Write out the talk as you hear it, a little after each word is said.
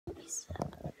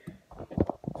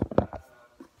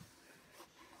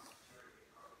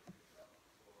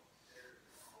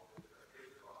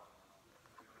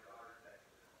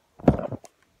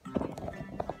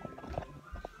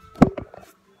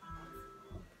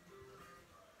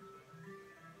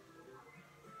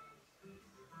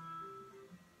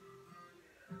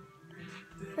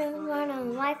Run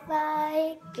on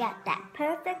Wi-Fi, get that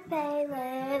perfect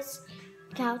playlist.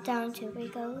 Countdown till we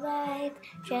go live.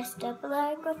 Dressed up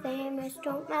like we're famous,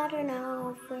 don't matter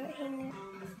now.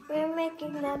 We're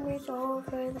making memories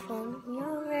over the phone.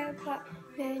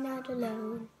 You're not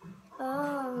alone.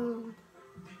 Oh,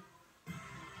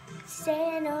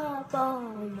 staying up all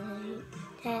night.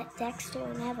 Text to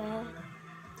never.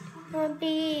 Gonna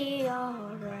be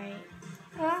alright.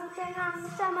 Something on the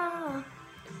summer.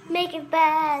 Make it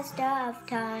best of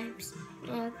times.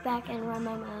 Look back and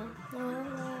remember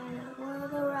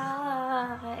the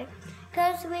right.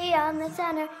 Cause we on the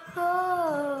center.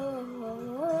 Oh,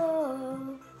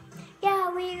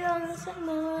 yeah, we on the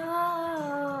summer.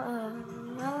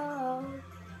 Oh.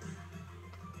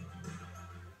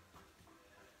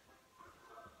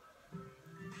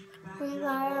 We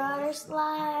got our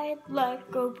slide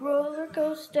like a roller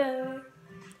coaster.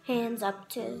 Hands up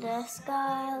to the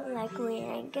sky like we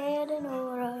ain't getting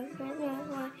older.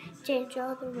 Change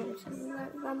all the rules and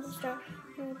from the start.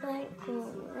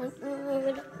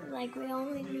 Like we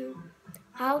only knew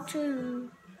how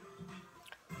to.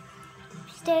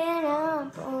 Staying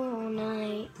up all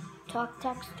night. Talk,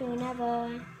 text to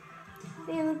never.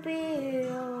 We'll be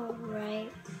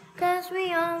alright. Cause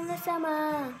we on the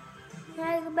summer.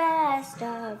 Like the best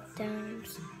of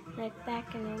times. Look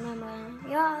back and remember,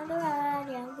 you're the right,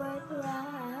 yeah, we're the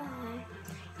right.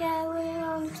 Yeah, we're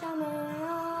on the summer.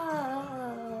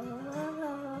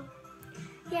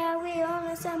 Yeah, we're on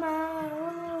the summer.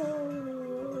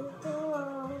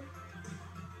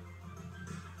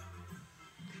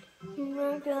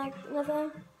 You feel like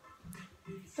living.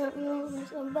 Don't you on the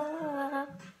summer?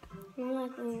 You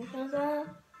like the summer.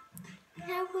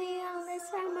 Yeah, we're on the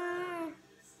summer.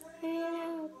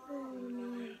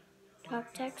 Talk,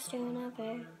 text to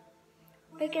another.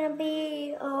 We're gonna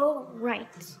be alright.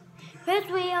 Cause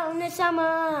we on the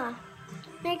summer.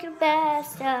 Make the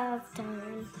best of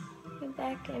time. Get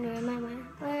back and remember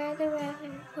we're the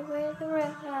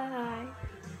right.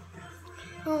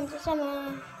 On the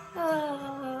summer.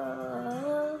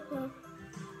 Oh,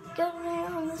 cause we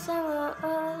on the summer.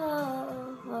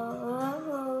 Oh,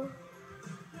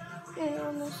 we're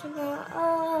on the summer.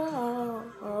 Oh.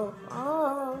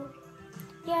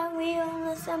 Yeah, we on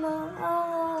the summer.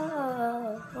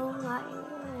 Oh my.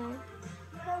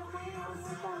 Cause we on the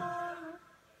summer.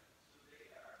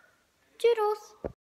 Toodles.